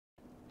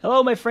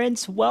Hello, my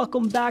friends.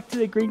 Welcome back to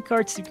the Green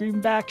Cards to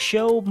Greenback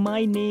Show.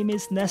 My name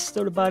is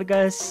Nestor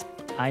Vargas.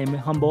 I am a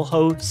humble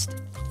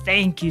host.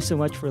 Thank you so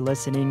much for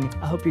listening.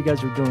 I hope you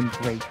guys are doing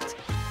great.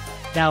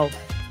 Now,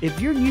 if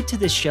you're new to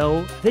this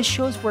show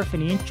is where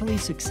financially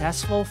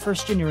successful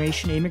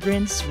first-generation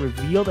immigrants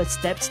reveal the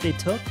steps they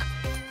took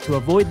to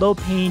avoid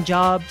low-paying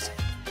jobs,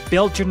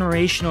 build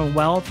generational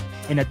wealth,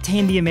 and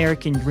attain the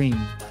American dream.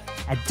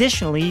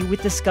 Additionally, we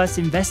discuss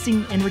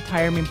investing and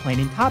retirement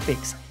planning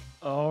topics.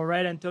 All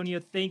right, Antonio,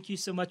 thank you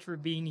so much for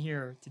being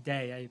here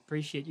today. I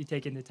appreciate you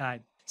taking the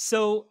time.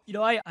 So,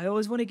 I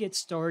always want to get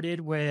started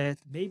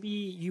with maybe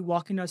you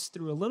walking us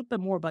through a little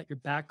bit more about your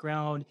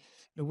background.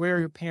 Where are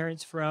your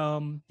parents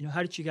from?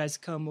 How did you guys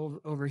come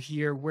over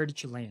here? Where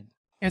did you land?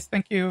 Yes,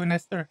 thank you,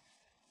 Nestor.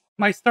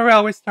 My story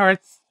always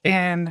starts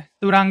in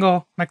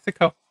Durango,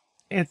 Mexico.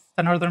 It's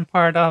the northern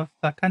part of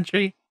the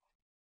country.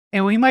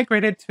 And we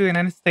migrated to the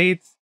United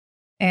States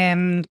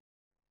and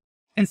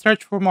in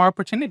search for more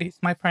opportunities.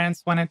 My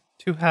parents wanted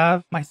to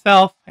have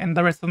myself and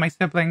the rest of my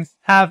siblings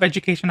have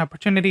education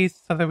opportunities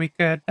so that we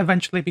could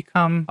eventually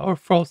become our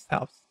full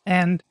selves.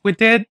 And we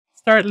did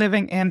start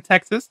living in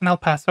Texas, in El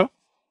Paso.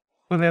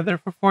 We lived there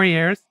for 4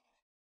 years.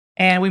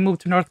 And we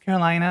moved to North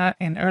Carolina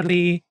in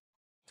early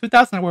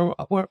 2000, where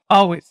we're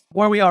always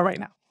where we are right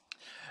now.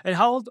 And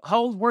how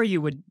old were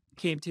you when you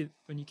came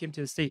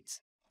to the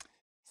States?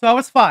 So I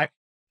was 5.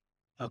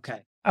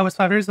 Okay. I was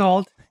 5 years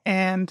old.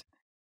 And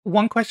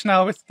one question I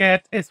always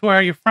get is, where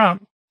are you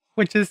from?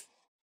 Which is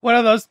one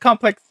of those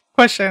complex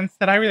questions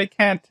that I really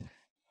can't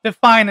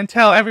define and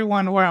tell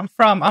everyone where I'm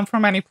from. I'm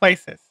from many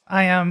places.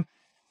 I am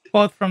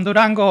both from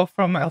Durango,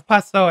 from El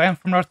Paso, and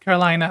from North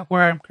Carolina,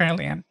 where I'm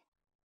currently in.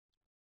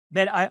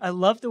 Ben, I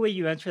love the way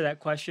you answer that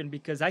question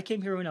because I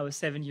came here when I was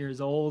 7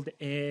 years old.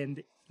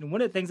 And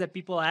one of the things that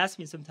people ask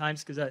me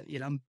sometimes, because I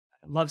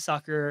love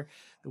soccer,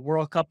 the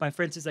World Cup, my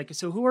friends is like,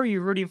 so who are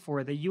you rooting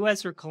for, the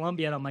US or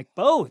Colombia? And I'm like,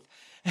 both.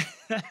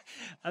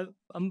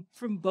 I'm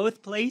from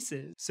both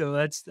places. So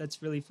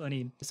that's really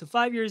funny. So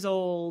 5 years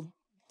old,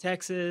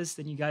 Texas,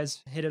 then you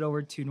guys headed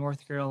over to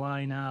North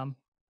Carolina.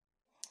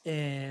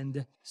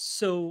 And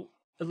so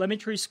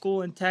elementary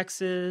school in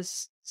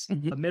Texas,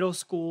 Mhm. middle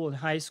school and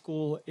high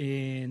school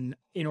in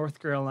North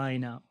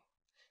Carolina.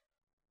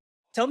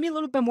 Tell me a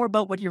little bit more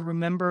about what you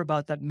remember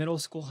about that middle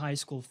school, high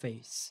school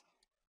phase.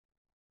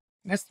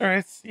 Nestor,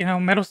 it's,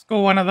 middle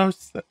school, one of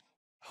those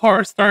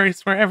horror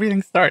stories where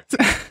everything starts.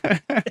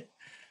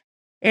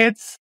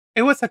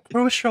 It was a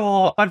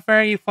crucial but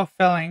very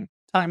fulfilling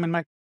time in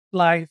my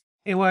life.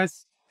 It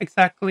was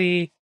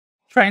exactly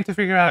trying to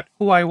figure out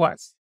who I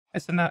was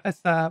as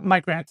a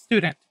migrant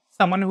student,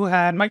 someone who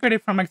had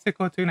migrated from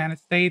Mexico to the United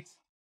States,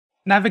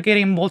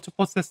 navigating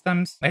multiple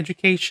systems,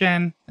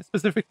 education,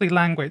 specifically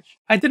language.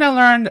 I didn't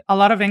learn a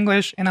lot of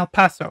English in El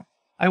Paso.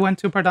 I went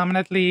to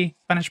predominantly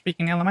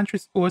Spanish-speaking elementary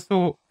school,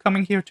 so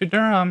coming here to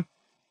Durham,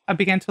 I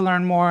began to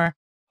learn more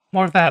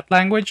of that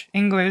language,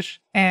 English,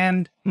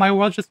 and my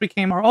world just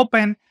became more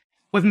open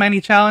with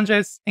many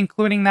challenges,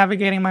 including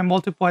navigating my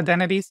multiple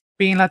identities,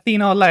 being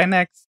Latino,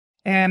 Latinx,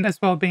 and as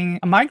well being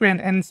a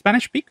migrant and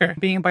Spanish speaker,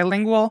 being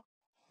bilingual,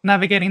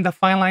 navigating the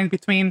fine line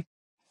between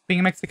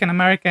being Mexican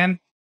American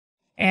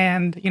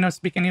and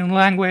speaking a new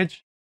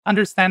language,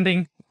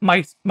 understanding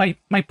my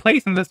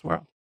place in this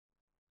world.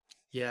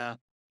 Yeah,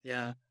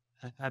 yeah,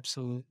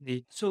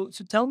 absolutely. So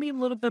tell me a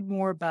little bit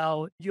more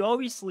about you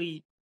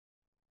obviously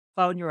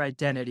found your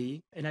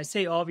identity. And I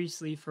say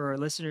obviously for our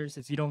listeners,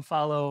 if you don't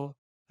follow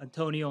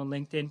Antonio on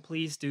LinkedIn,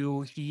 please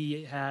do.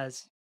 He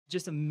has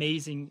just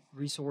amazing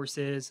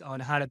resources on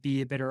how to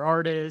be a better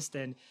artist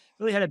and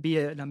really how to be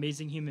an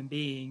amazing human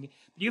being.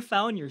 But you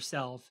found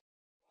yourself.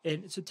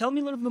 And so tell me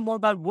a little bit more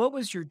about what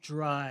was your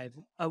drive?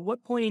 At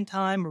what point in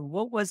time or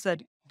what was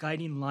that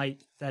guiding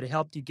light that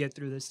helped you get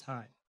through this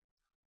time?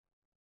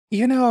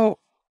 You know,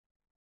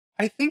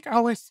 I think I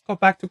always go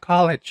back to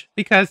college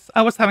because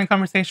I was having a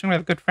conversation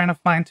with a good friend of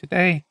mine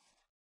today.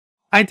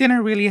 I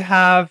didn't really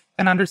have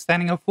an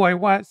understanding of who I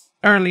was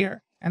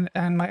earlier and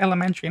my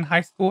elementary and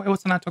high school. It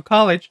wasn't until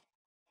college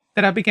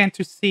that I began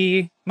to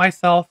see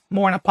myself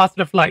more in a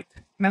positive light.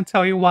 And I'll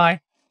tell you why.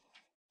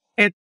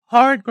 It's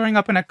hard growing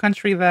up in a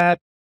country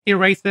that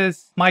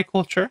erases my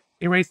culture,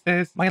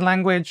 erases my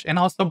language, and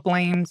also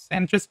blames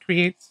and just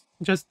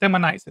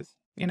demonizes,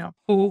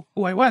 who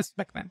I was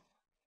back then.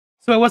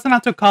 So it wasn't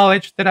until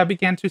college that I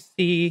began to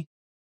see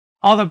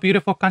all the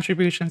beautiful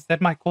contributions that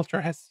my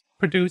culture has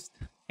produced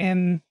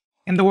in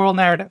the world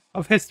narrative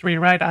of history,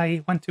 right?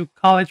 I went to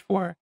college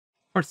for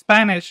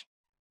Spanish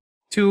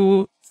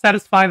to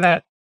satisfy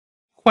that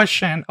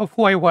question of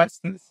who I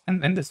was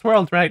in this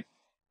world, right?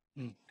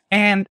 Mm.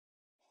 And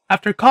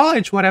after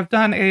college, what I've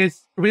done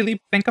is really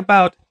think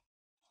about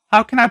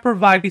how can I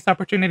provide these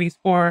opportunities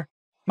for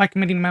my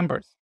community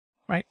members,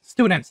 right?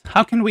 Students,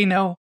 how can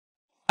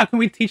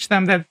we teach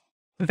them that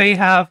they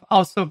have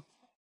also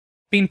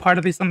been part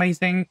of this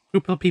amazing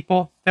group of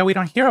people that we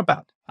don't hear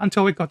about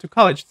until we go to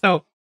college.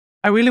 So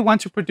I really want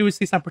to produce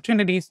these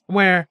opportunities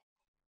where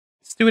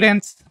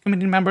students,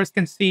 community members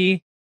can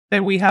see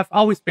that we have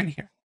always been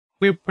here.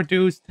 We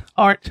produced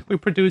art, we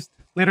produced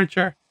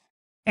literature.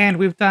 And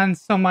we've done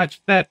so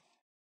much that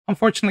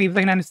unfortunately the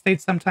United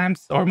States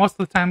sometimes, or most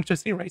of the time,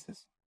 just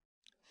erases.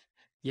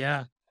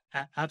 Yeah,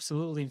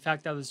 absolutely. In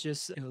fact, I was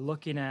just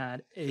looking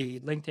at a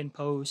LinkedIn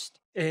post,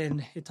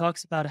 and it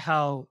talks about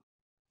how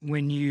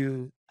when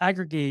you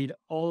aggregate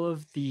all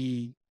of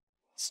the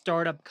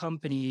startup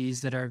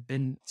companies that have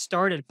been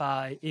started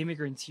by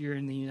immigrants here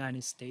in the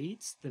United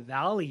States, the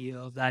value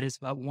of that is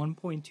about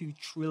 1.2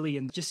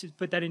 trillion. Just to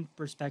put that in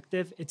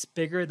perspective, it's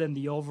bigger than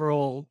the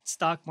overall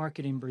stock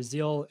market in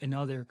Brazil and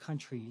other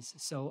countries.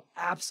 So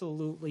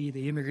absolutely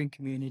the immigrant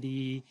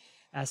community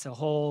as a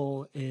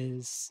whole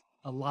is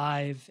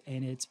alive,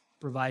 and it's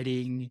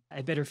providing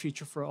a better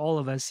future for all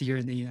of us here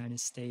in the United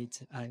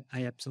States. I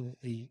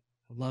absolutely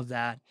love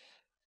that.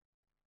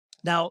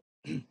 Now,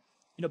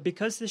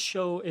 because this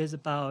show is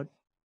about,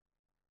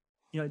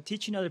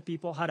 teaching other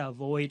people how to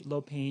avoid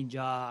low paying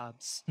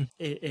jobs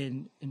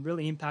Mm. and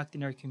really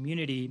impacting our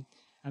community,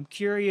 I'm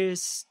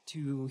curious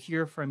to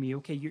hear from you.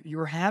 Okay,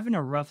 you're having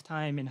a rough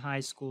time in high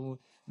school,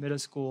 middle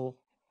school.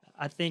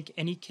 I think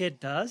any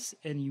kid does.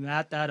 And you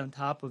add that on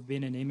top of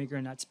being an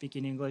immigrant, not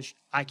speaking English.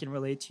 I can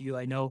relate to you.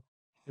 I know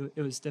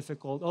it was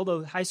difficult,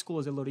 although high school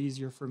is a little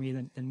easier for me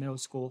than middle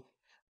school.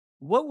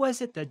 What was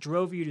it that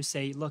drove you to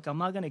say, look, I'm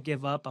not going to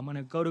give up. I'm going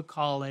to go to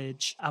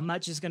college. I'm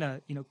not just going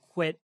to,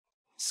 quit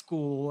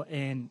school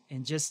and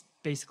just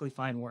basically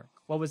find work?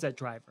 What was that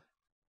driver?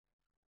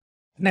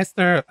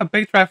 Nestor, a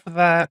big drive for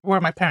that were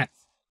my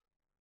parents.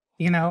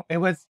 It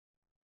was,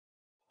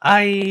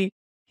 I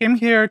came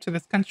here to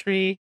this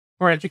country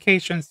for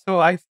education, so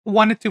I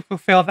wanted to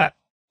fulfill that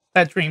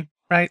dream,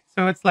 right?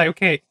 So it's like,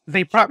 okay,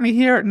 they brought me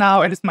here,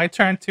 now it is my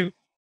turn to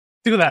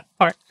do that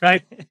part,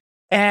 right?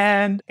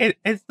 And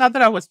it's not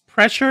that I was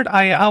pressured.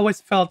 I always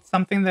felt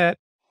something that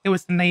it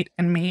was innate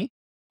in me.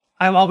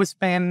 I've always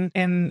been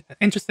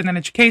interested in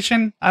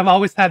education. I've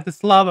always had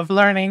this love of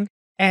learning,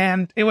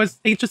 and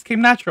it just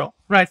came natural,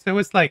 right? So it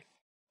was like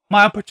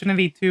my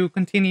opportunity to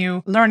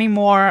continue learning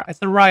more as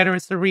a writer,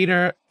 as a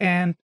reader,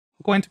 and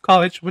going to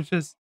college, which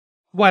is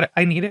what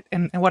I needed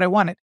and what I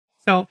wanted.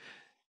 So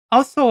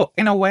also,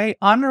 in a way,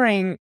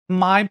 honoring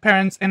my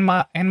parents and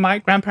my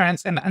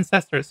grandparents and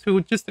ancestors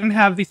who just didn't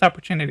have these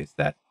opportunities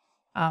that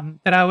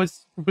I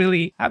was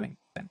really having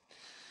then.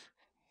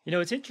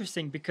 It's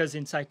interesting because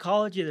in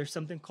psychology, there's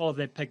something called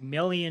the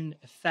Pygmalion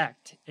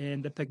effect.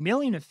 And the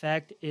Pygmalion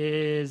effect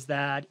is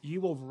that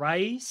you will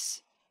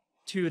rise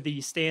to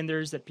the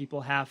standards that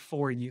people have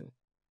for you.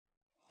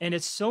 And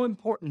it's so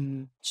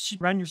important to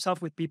surround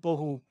yourself with people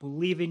who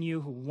believe in you,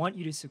 who want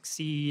you to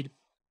succeed,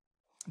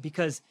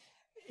 because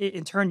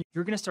in turn,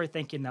 you're going to start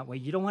thinking that way.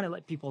 You don't want to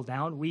let people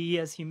down. We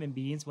as human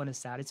beings want to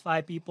satisfy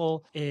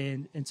people.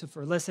 And so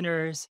for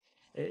listeners,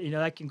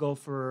 that can go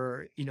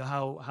for,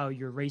 how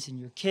you're raising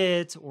your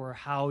kids or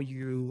how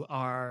you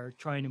are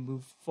trying to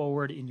move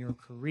forward in your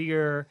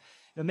career.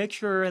 Make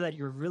sure that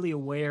you're really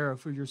aware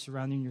of who you're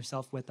surrounding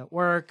yourself with at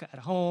work, at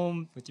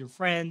home, with your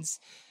friends,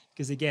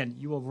 because again,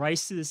 you will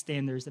rise to the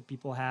standards that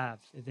people have.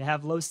 If they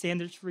have low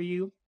standards for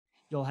you,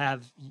 you'll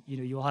have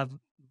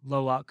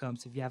low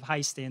outcomes. If you have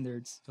high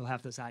standards, you'll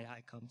have those high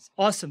outcomes.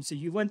 Awesome. So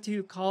you went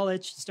to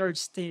college, started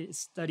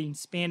studying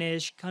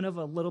Spanish, kind of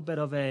a little bit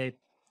of a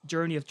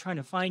journey of trying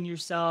to find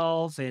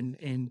yourself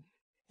and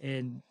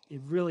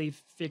really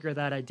figure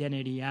that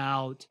identity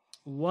out.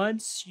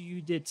 Once you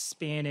did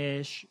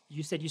Spanish,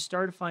 you said you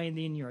started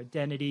finding your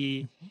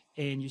identity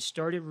and you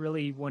started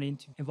really wanting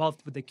to involve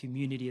with the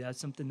community. That's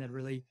something that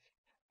really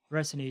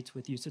resonates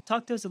with you. So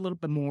talk to us a little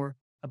bit more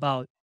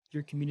about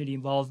your community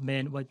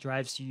involvement, what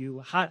drives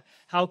you,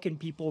 how can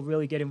people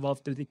really get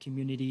involved through the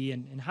community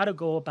and how to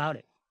go about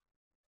it?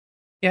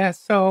 Yeah,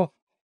 so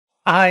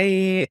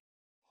I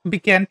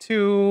began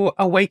to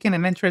awaken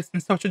an interest in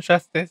social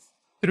justice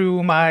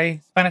through my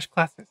Spanish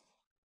classes,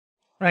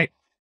 right?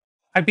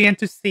 I began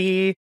to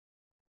see,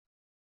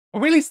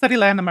 really study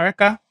Latin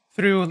America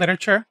through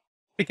literature,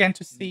 began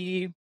to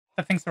see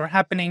the things that were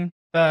happening,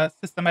 the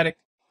systematic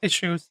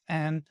issues,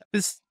 and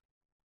this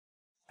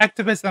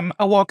activism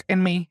awoke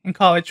in me in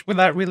college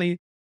without really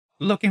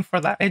looking for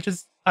that. It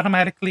just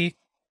automatically,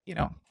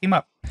 came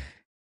up.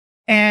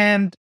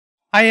 And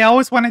I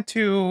always wanted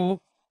to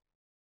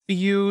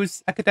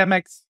use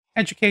academics,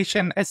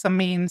 education as a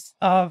means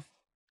of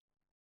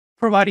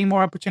providing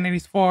more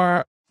opportunities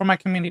for my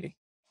community,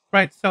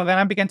 right? So then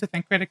I began to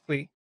think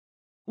critically: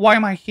 why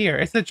am I here?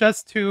 Is it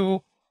just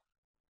to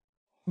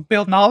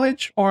build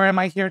knowledge, or am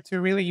I here to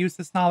really use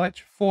this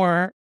knowledge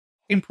for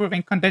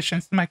improving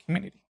conditions in my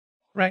community,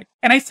 right?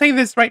 And I say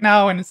this right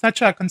now in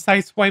such a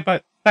concise way,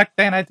 but back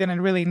then I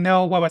didn't really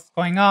know what was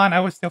going on. I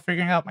was still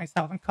figuring out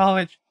myself in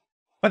college,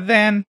 but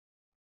then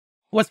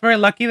was very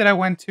lucky that I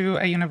went to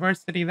a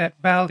university that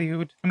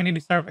valued community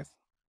service.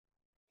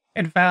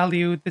 It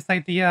valued this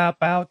idea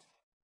about,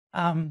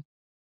 um,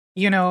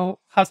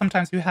 how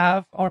sometimes you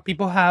have or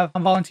people have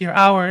volunteer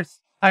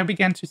hours. I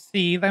began to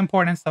see the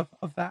importance of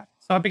that.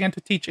 So I began to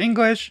teach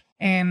English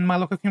in my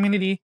local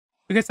community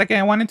because,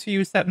 again, I wanted to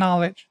use that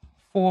knowledge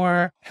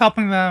for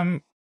helping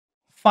them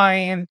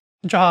find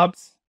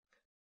jobs,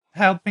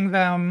 helping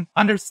them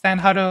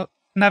understand how to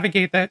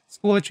navigate the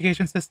school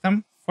education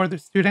system for the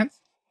students.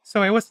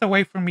 So it was a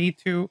way for me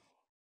to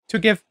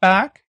give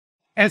back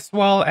as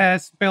well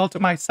as build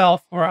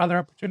myself for other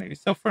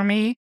opportunities. So for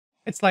me,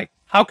 it's like,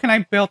 how can I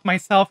build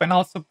myself and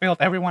also build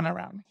everyone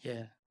around me?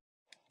 Yeah.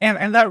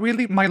 And that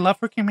really, my love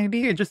for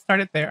community, it just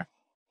started there.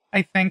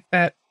 I think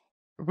that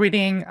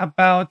reading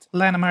about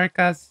Latin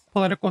America's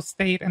political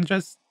state and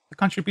just the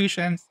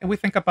contributions, and we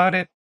think about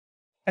it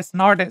as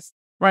an artist,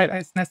 right?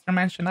 As Nestor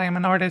mentioned, I am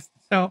an artist.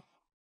 So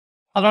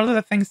a lot of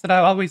the things that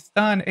I've always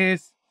done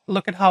is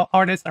look at how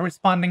artists are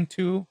responding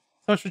to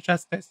social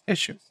justice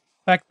issues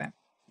back then,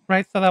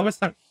 right? So that was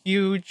a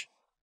huge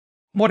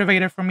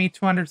motivator for me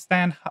to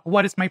understand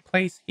what is my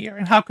place here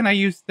and how can I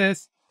use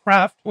this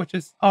craft, which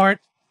is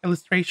art,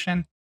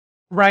 illustration,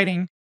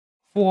 writing,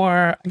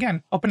 for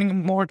again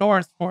opening more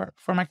doors for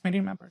my community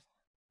members.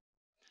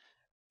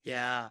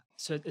 Yeah.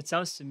 So it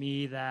sounds to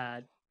me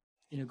that,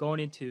 going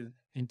into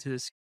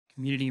this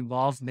community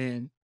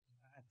involvement,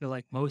 I feel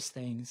like most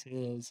things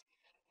is,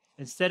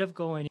 instead of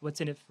going,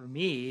 what's in it for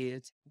me,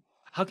 it's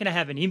how can I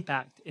have an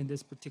impact in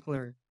this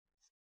particular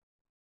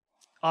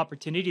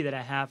opportunity that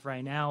I have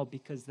right now,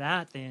 because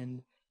that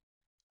then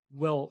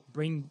will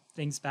bring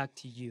things back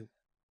to you.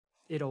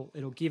 It'll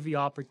give you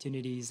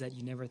opportunities that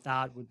you never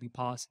thought would be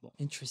possible.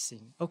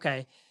 Interesting.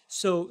 Okay.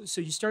 So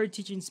you started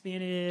teaching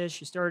Spanish,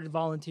 you started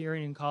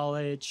volunteering in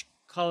college.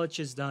 College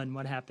is done.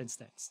 What happens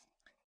next?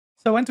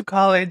 So I went to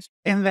college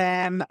and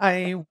then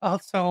I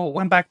also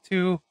went back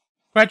to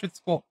graduate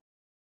school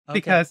Okay.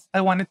 because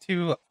I wanted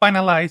to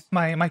finalize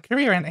my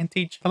career and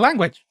teach the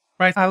language,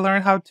 right? I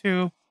learned how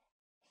to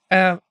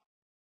uh,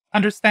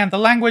 understand the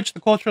language, the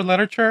culture,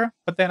 literature,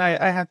 but then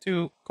I had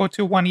to go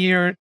to 1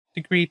 year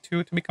degree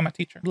to become a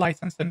teacher,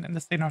 licensed in the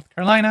state of North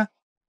Carolina.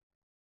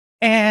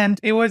 And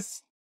it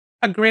was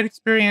a great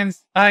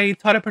experience. I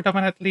taught a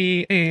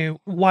predominantly a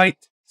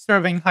white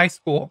serving high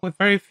school with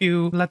very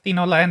few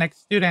Latino Latinx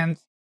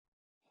students.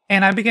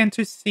 And I began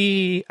to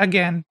see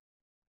again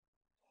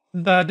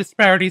the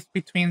disparities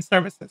between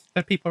services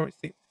that people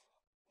receive,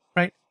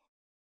 right?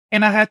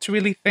 And I had to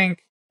really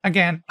think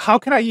again, how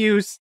can I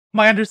use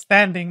my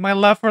understanding, my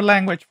love for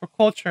language, for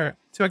culture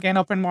to again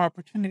open more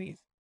opportunities?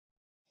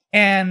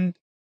 And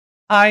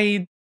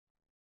I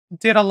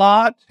did a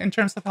lot in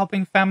terms of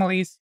helping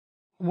families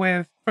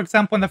with, for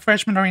example, in the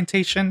freshman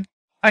orientation,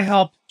 I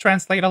helped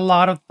translate a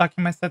lot of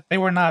documents that they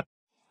were not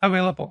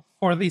available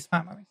for these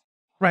families,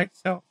 right?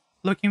 So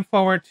looking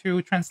forward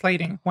to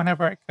translating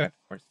whenever I could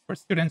for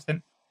students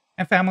and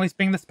families.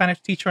 Being the Spanish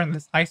teacher in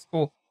this high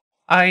school,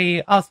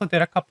 I also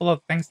did a couple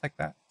of things like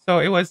that. So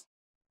it was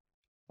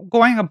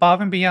going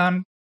above and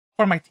beyond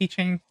for my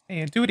teaching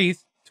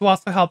duties to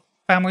also help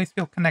families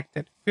feel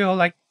connected, feel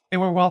like they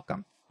were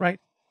welcome, right?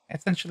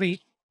 Essentially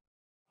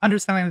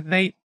understanding that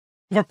they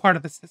were part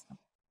of the system.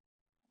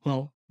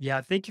 Well,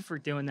 yeah, thank you for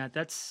doing that.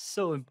 That's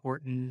so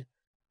important.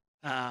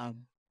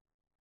 Um,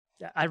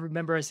 yeah, I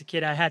remember as a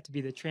kid, I had to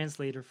be the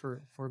translator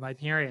for my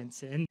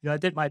parents, and I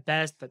did my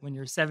best. But when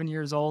you're 7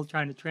 years old,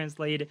 trying to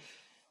translate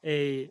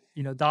a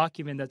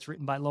document that's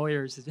written by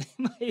lawyers,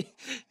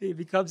 it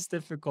becomes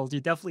difficult.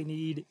 You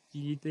need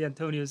the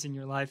Antonios in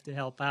your life to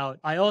help out.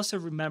 I also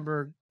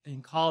remember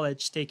in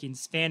college taking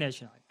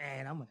Spanish,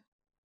 and I'm like, man,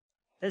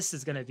 this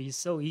is gonna be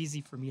so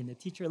easy for me. And the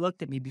teacher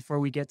looked at me before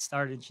we get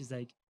started, and she's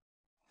like,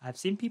 I've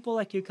seen people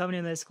like you coming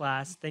in this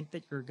class think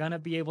that you're gonna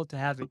be able to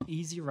have an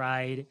easy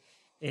ride,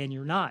 and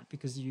you're not,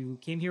 because you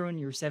came here when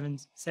you were 7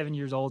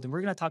 years old, and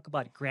we're gonna talk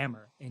about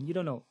grammar, and you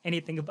don't know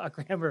anything about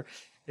grammar.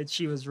 And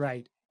she was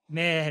right,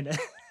 man.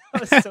 That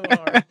was so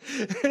hard.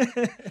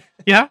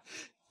 Yeah.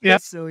 Yeah.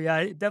 So yeah,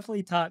 it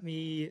definitely taught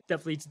me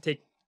definitely to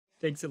take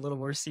things a little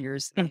more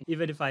serious, Mhm.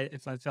 even if I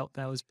felt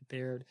that I was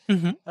prepared.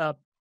 Mhm. Uh,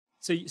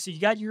 so you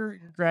got your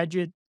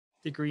graduate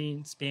degree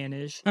in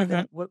Spanish. Mhm.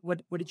 Then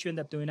what did you end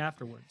up doing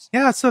afterwards?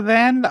 Yeah. So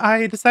then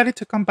I decided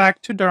to come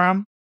back to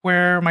Durham,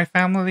 where my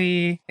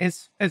family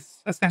is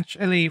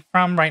essentially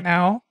from right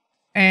now,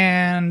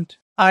 and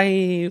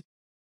I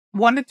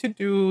wanted to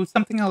do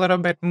something a little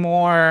bit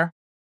more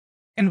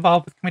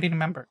involved with community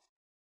members.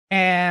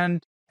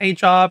 And a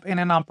job in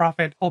a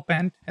nonprofit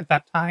opened at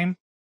that time,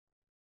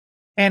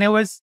 and it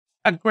was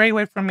a great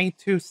way for me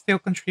to still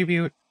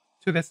contribute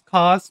to this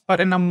cause,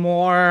 but in a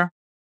more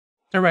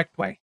direct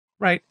way,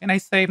 right? And I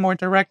say more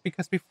direct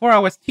because before I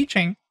was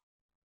teaching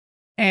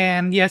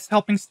and yes,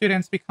 helping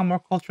students become more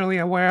culturally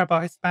aware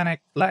about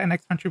Hispanic,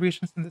 Latinx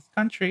contributions in this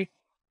country.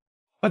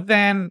 But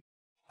then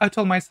I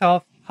told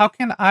myself, how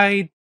can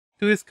I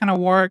do this kind of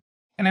work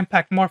and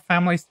impact more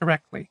families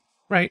directly,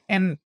 right?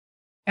 And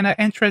an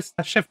interest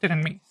shifted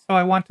in me. So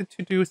I wanted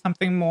to do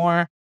something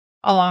more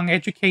along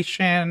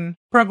education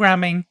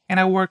programming. And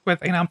I worked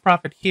with a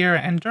nonprofit here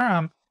in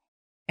Durham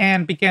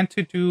and began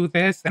to do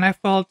this. And I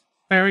felt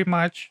very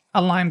much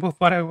aligned with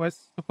what I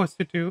was supposed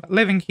to do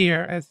living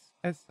here as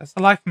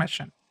a life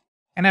mission.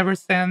 And ever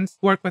since,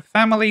 work with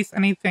families,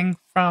 anything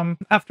from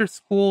after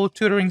school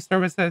tutoring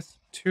services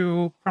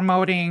to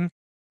promoting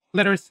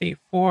literacy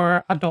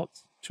for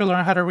adults to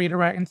learn how to read and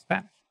write in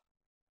Spanish.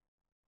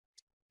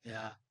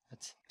 Yeah,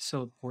 that's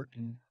so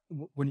important.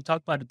 when you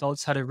talk about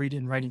adults how to read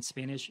and write in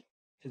Spanish,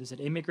 is it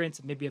immigrants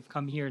that maybe have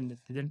come here and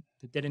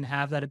that didn't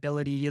have that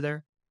ability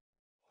either?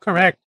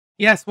 Correct.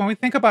 Yes, when we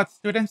think about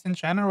students in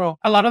general,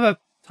 a lot of the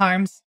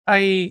times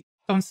I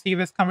don't see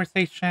this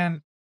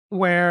conversation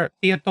where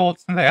the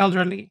adults and the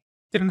elderly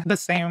didn't have the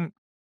same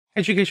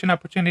education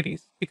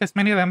opportunities because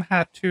many of them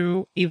had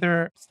to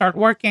either start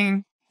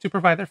working to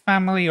provide their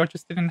family or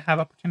just didn't have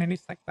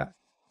opportunities like that.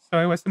 So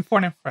it was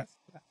important for us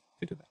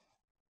to do that.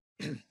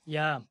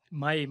 Yeah,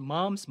 my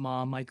mom's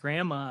mom, my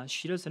grandma,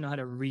 she doesn't know how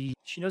to read.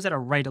 She knows how to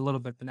write a little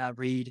bit, but not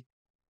read.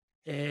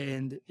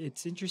 And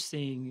it's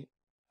interesting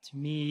to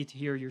me to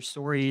hear your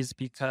stories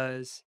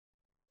because,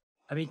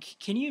 I mean,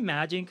 can you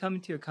imagine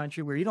coming to a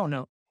country where you don't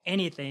know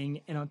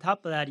anything, and on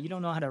top of that, you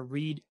don't know how to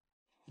read,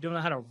 you don't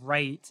know how to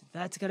write?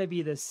 That's gotta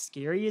be the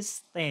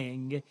scariest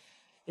thing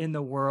in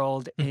the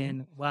world. Mhm.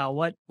 And wow,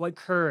 what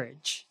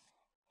courage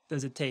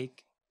does it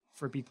take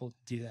for people to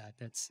do that?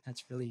 That's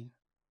really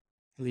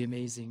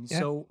amazing. Yes.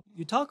 So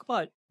you talk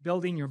about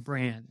building your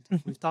brand.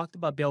 Mhm. We've talked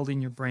about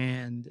building your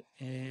brand,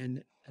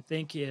 and I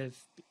think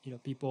if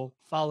people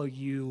follow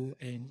you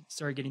and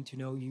start getting to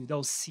know you,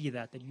 they'll see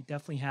that you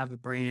definitely have a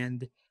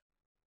brand.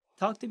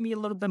 Talk to me a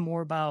little bit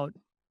more about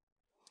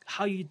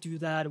how you do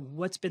that.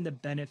 What's been the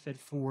benefit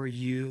for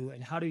you,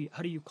 and how do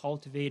you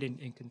cultivate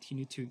and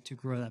continue to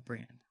grow that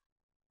brand?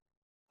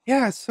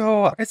 Yeah,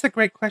 so it's a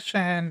great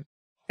question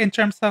in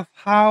terms of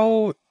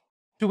how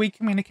do we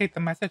communicate the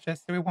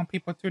messages that we want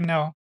people to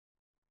know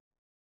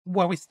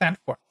what we stand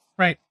for,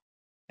 right?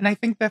 And I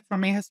think that for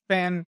me has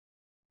been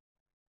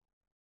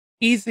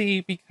easy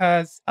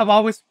because I've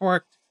always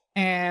worked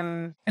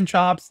in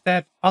jobs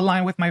that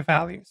align with my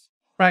values,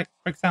 right?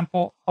 For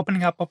example,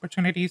 opening up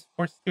opportunities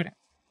for students.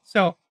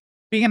 So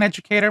being an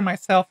educator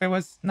myself, it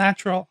was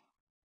natural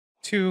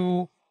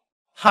to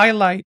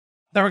highlight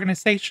the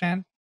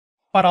organization,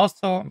 but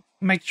also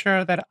make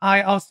sure that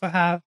I also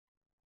have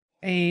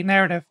a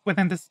narrative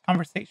within this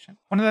conversation.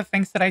 One of the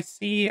things that I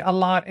see a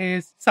lot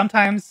is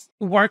sometimes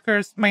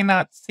workers may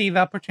not see the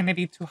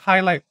opportunity to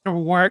highlight their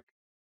work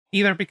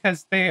either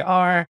because they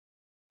are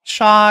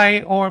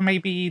shy or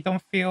maybe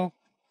don't feel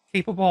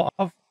capable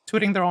of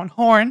tooting their own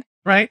horn,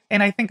 right?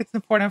 And I think it's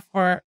important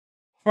for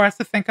us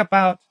to think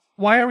about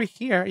why are we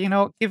here,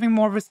 giving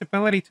more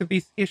visibility to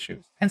these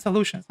issues and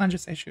solutions, not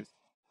just issues.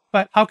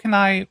 But how can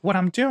I what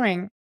I'm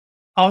doing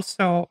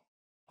also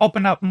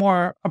open up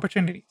more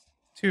opportunities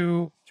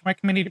to my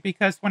community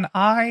because when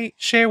I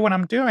share what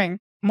I'm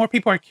doing, more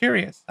people are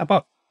curious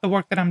about the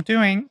work that I'm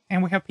doing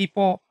and we have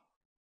people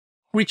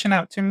reaching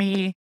out to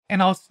me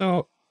and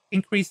also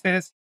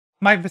increases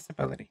my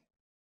visibility.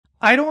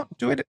 I don't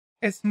do it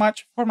as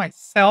much for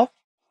myself.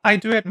 I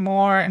do it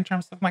more in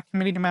terms of my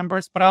community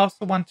members, but I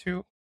also want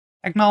to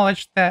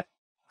acknowledge that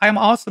I am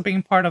also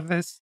being part of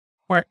this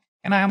work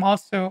and I am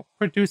also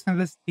producing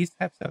these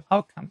types of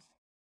outcomes.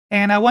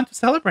 And I want to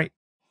celebrate.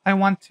 I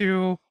want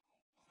to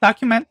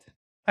document.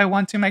 I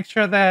want to make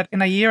sure that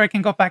in a year I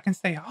can go back and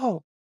say,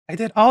 "Oh, I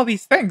did all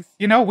these things.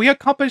 We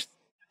accomplished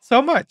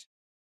so much."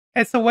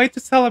 It's a way to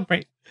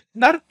celebrate.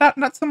 Not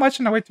so much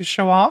in a way to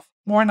show off,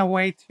 more in a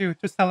way to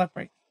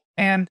celebrate.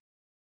 And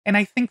and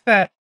I think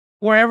that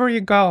wherever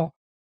you go,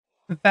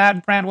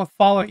 that brand will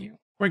follow you,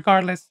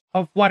 regardless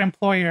of what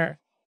employer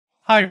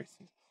hires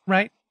you,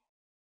 right?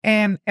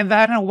 And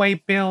that in a way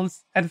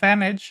builds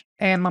advantage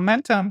and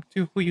momentum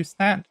to who you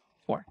stand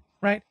for,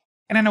 right?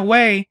 And in a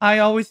way, I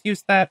always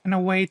use that in a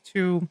way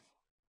to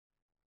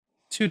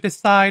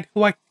decide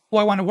who I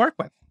want to work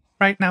with.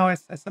 Right now,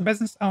 as a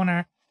business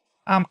owner,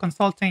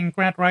 consulting,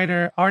 grant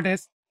writer,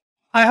 artist,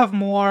 I have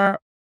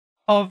more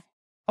of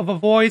a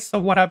voice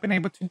of what I've been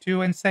able to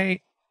do and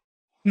say,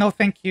 no,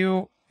 thank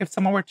you. If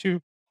someone were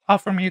to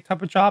offer me a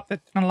type of job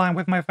that didn't align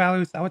with my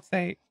values, I would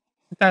say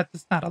that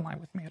does not align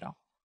with me at all.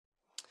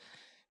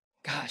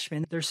 Gosh,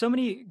 man, there's so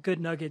many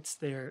good nuggets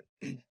there.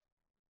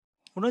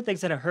 One of the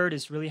things that I heard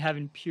is really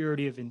having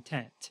purity of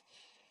intent.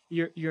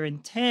 Your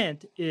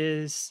intent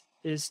is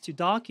to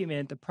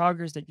document the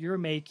progress that you're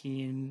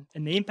making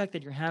and the impact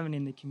that you're having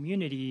in the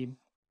community,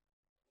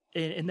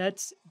 and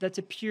that's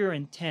a pure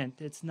intent.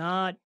 It's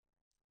not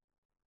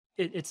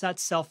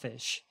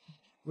selfish,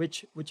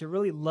 which I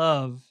really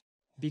love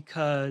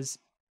because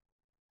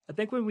I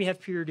think when we have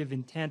purity of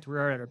intent,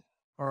 we're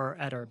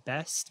at our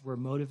best. We're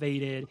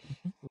motivated.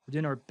 Mhm. We're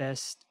doing our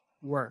best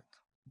work.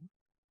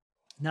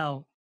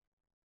 Now,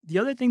 the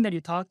other thing that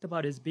you talked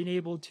about is being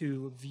able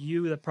to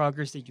view the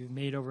progress that you've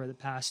made over the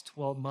past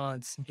 12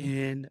 months. Mhm.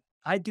 And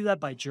I do that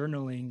by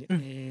journaling.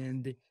 Mm.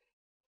 And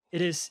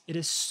it is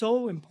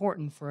so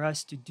important for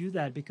us to do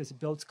that because it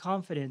builds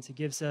confidence. It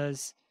gives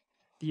us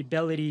the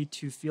ability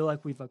to feel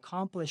like we've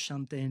accomplished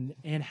something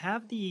and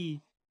have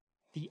the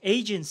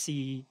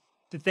agency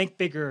to think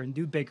bigger and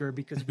do bigger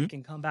because we Mhm.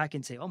 can come back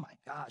and say, oh my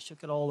gosh,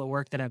 look at all the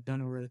work that I've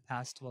done over the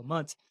past 12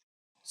 months.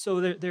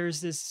 So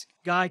there's this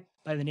guy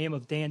by the name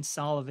of Dan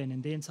Sullivan,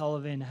 and Dan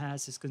Sullivan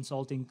has his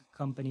consulting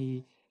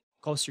company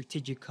called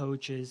Strategic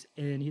Coaches,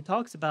 and he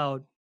talks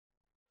about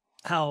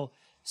how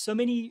so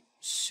many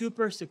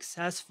super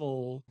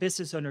successful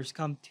business owners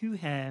come to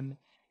him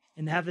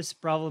and have this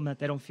problem that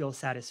they don't feel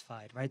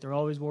satisfied, right? They're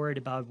always worried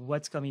about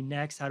what's coming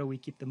next. How do we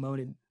keep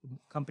the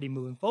company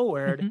moving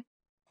forward? Mhm.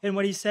 And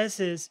what he says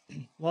is,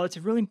 well, it's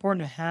really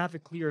important to have a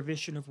clear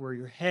vision of where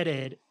you're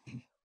headed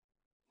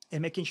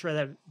and making sure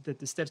that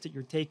the steps that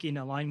you're taking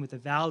align with the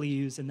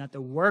values and that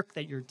the work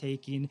that you're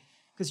taking,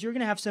 because you're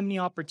going to have so many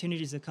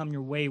opportunities that come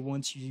your way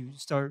once you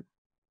start,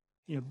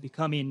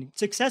 becoming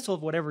successful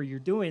of whatever you're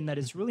doing, that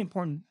it's Mhm. really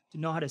important to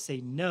know how to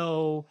say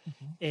no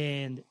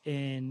Mhm.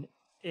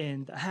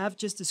 and have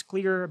just this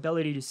clear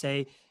ability to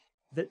say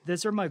that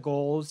these are my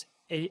goals.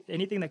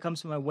 Anything that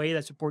comes my way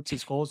that supports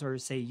these goals, or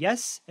say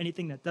yes.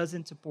 Anything that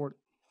doesn't support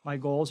my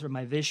goals or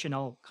my vision,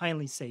 I'll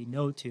kindly say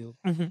no to.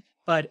 Mhm.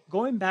 But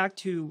going back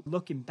to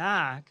looking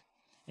back,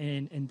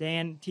 and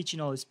Dan teaching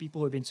all these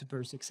people who have been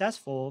super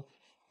successful,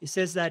 it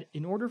says that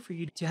in order for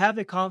you to have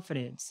the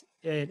confidence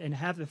and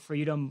have the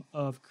freedom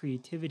of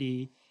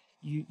creativity,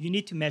 you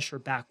need to measure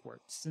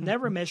backwards and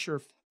never Mhm.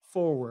 measure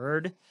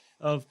forward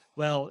of,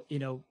 well,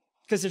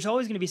 because there's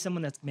always going to be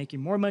someone that's making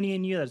more money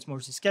than you, that's more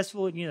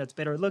successful than you, that's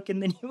better looking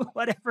than you,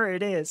 whatever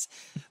it is.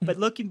 Mhm. But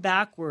looking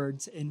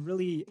backwards and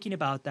really thinking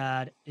about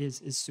that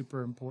is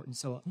super important.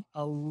 So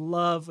I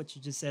love what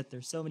you just said.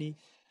 There's so many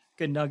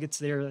good nuggets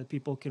there that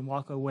people can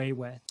walk away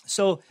with.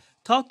 So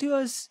talk to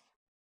us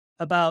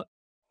about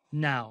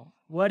now.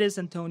 What is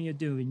Antonio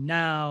doing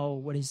now?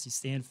 What does he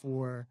stand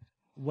for?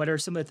 What are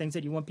some of the things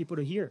that you want people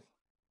to hear?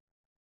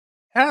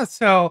 Yeah,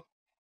 so,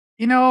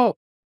 you know,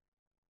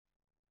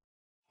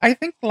 I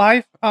think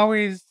life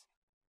always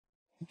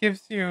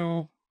gives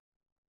you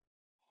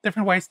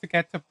different ways to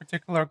get to a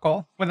particular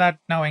goal without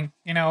knowing.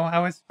 I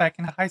was back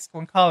in high school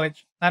and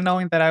college, not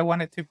knowing that I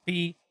wanted to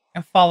be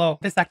and follow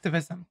this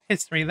activism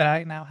history that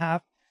I now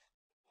have.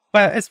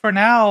 But as for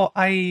now,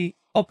 I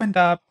opened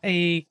up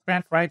a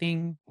grant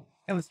writing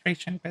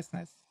illustration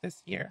business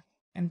this year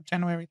in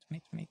January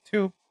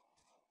 2022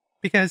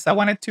 because I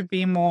wanted to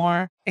be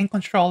more in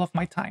control of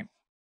my time,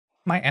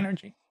 my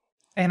energy.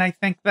 And I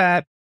think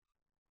that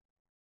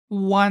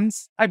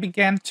once I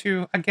began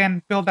to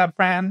again build that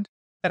brand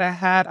that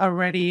I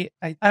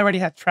already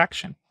had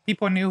traction.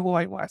 People knew who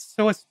I was.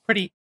 So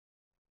it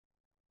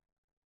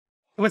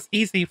was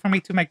easy for me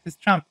to make this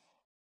jump,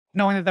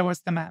 knowing that there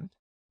was demand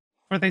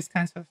for these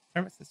kinds of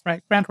services,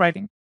 right? Grant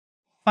writing,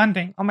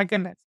 funding. Oh my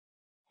goodness.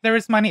 There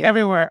is money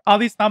everywhere. All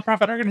these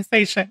nonprofit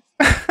organizations,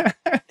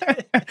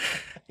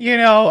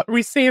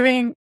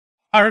 receiving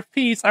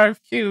RFPs,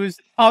 RFQs,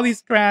 all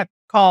these grant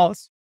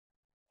calls.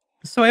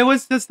 So it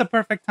was just the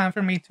perfect time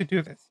for me to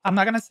do this. I'm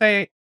not going to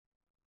say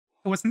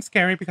it wasn't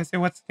scary because it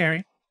was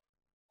scary,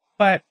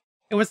 but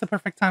it was the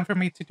perfect time for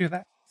me to do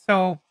that.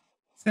 So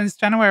since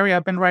January,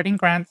 I've been writing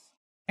grants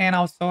and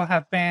also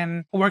have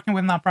been working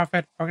with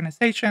nonprofit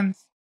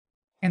organizations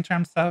in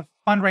terms of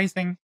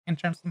fundraising, in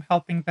terms of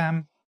helping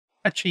them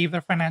achieve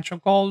their financial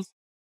goals.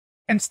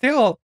 And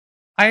still,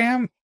 I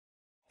am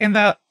in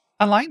the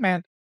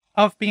alignment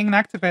of being an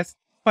activist,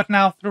 but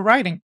now through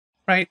writing,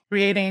 right?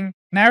 Creating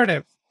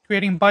narratives,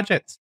 creating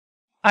budgets.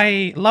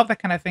 I love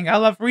that kind of thing. I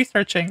love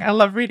researching. I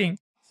love reading.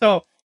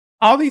 So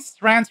all these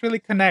strands really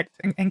connect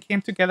and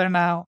came together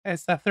now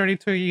as a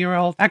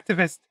 32-year-old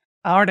activist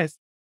artist.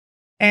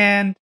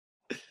 And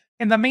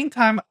in the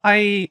meantime,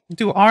 I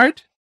do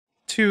art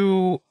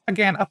to,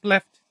 again,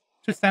 uplift,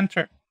 to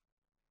center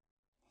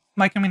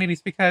my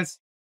communities because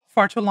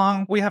far too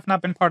long we have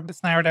not been part of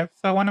this narrative.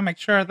 So I want to make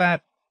sure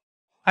that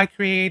I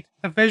create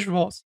the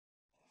visuals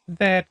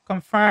that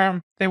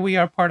confirm that we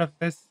are part of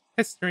this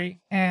history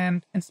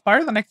and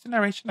inspire the next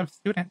generation of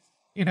students.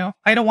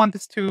 I don't want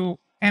this to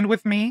end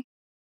with me,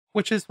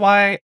 which is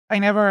why I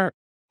never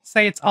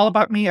say it's all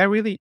about me. I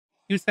really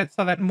use it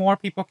so that more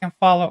people can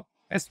follow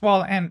as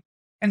well and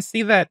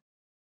see that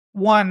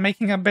one,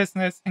 making a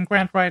business in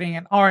grant writing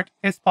and art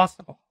is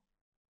possible.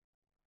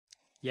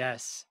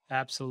 Yes,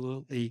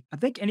 absolutely. I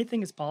think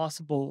anything is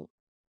possible.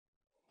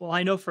 Well,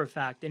 I know for a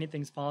fact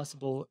anything's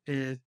possible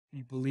if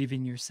you believe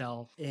in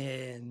yourself.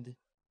 And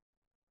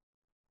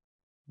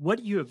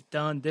what you have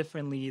done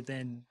differently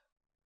than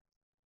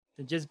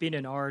just being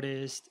an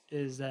artist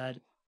is that,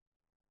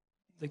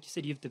 like you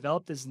said, you've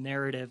developed this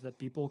narrative that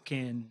people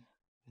can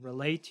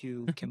relate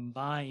to, Mhm. can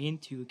buy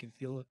into, can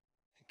feel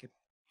like a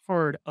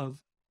part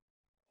of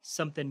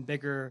something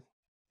bigger.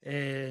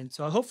 And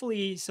so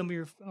hopefully some of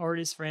your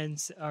artist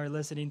friends are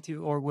listening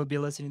to or will be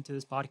listening to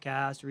this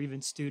podcast, or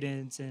even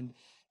students. And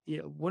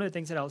one of the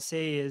things that I'll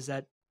say is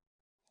that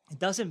it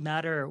doesn't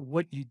matter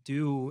what you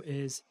do,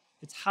 is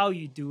it's how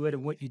you do it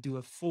and what you do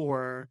it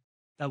for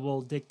that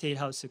will dictate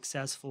how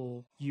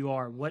successful you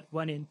are,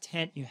 what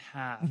intent you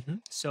have.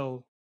 Mhm.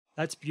 So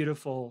that's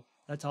beautiful.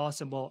 That's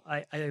awesome. Well,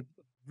 I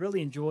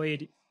really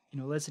enjoyed,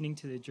 listening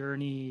to the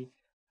journey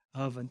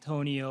of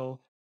Antonio.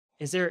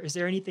 Is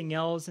there anything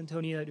else,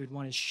 Antonio, that you'd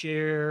want to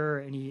share?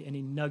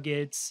 Any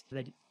nuggets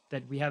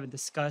that we haven't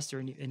discussed, or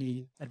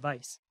any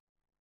advice?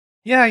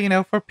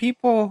 Yeah, for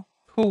people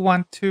who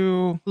want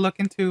to look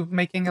into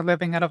making a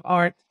living out of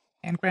art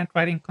and grant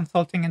writing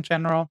consulting in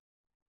general,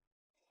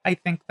 I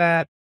think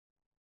that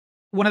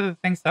one of the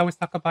things I always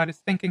talk about is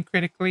thinking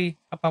critically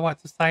about what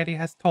society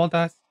has told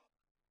us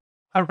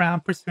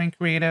around pursuing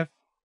creative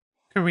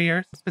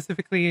careers,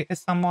 specifically as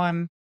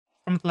someone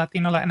from the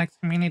Latino Latinx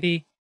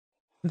community.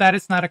 That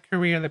is not a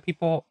career that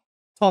people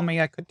told me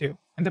I could do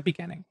in the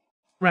beginning,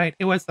 right?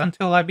 It was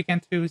until I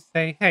began to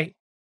say, hey,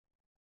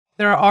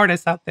 there are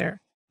artists out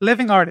there,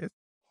 living artists,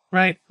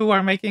 right, who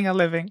are making a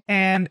living,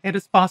 and it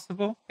is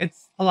possible.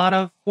 It's a lot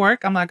of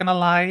work. I'm not going to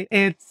lie.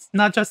 It's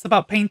not just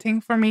about painting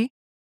for me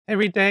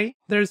every day.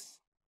 There's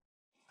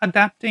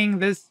adapting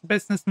this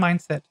business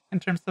mindset in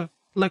terms of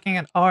looking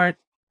at art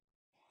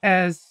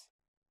as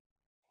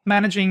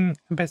managing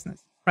a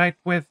business, right?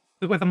 With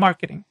the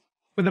marketing,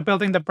 with the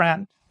building the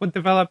brand, with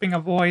developing a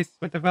voice,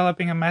 with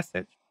developing a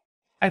message.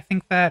 I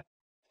think that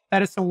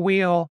that is a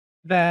wheel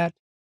that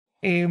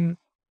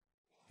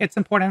it's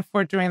important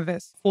for doing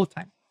this full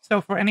time. So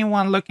for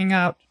anyone looking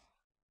out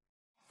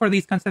for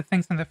these kinds of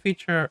things in the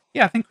future,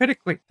 yeah, think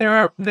critically.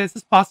 This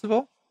is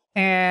possible,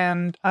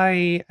 and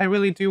I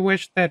really do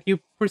wish that you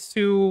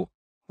pursue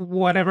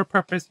whatever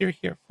purpose you're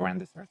here for in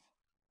this earth.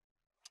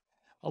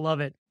 I love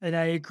it. And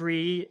I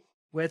agree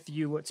with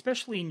you,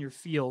 especially in your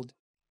field.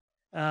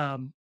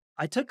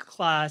 I took a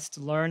class to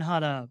learn how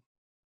to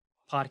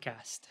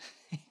podcast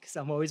because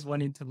I'm always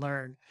wanting to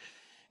learn.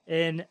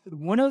 And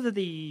one of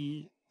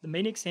the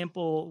main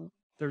example,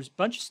 there's a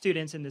bunch of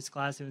students in this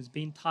class and it was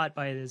being taught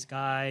by this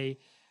guy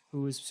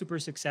who was super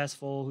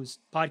successful, whose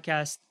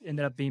podcast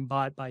ended up being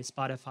bought by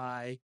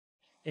Spotify.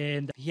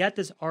 And he had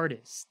this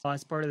artist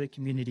as part of the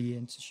community.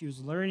 And so she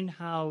was learning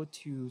how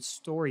to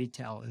story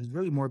tell. It was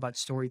really more about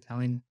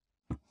storytelling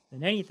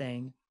than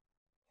anything.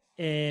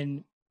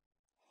 And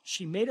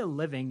she made a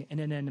living, and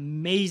an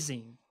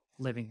amazing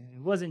living.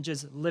 It wasn't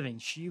just living.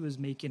 She was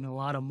making a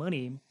lot of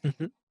money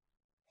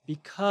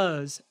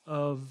because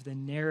of the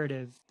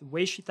narrative, the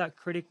way she thought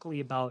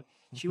critically about.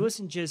 She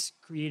wasn't just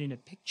creating a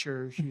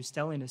picture. She was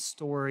telling a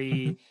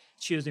story.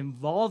 She was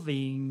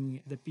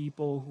involving the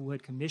people who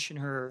had commissioned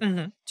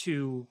her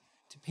to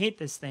paint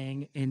this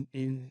thing. And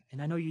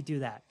I know you do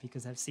that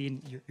because I've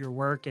seen your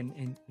work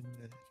and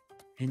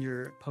in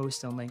your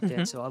post on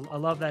LinkedIn. So I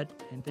love that,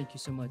 and thank you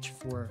so much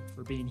for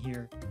being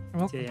here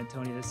today,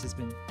 Antonio. This has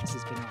been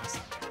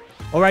awesome.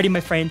 Alrighty,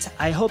 my friends,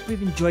 I hope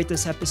you've enjoyed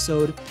this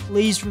episode.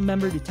 Please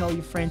remember to tell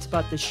your friends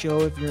about the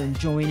show if you're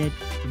enjoying it.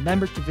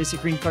 Remember to visit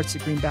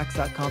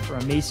greencards2greenbacks.com for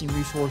amazing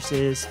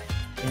resources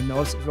and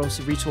also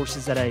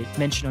resources that I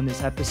mentioned on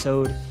this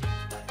episode.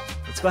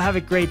 Let's go have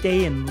a great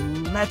day,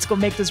 and let's go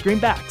make those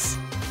greenbacks.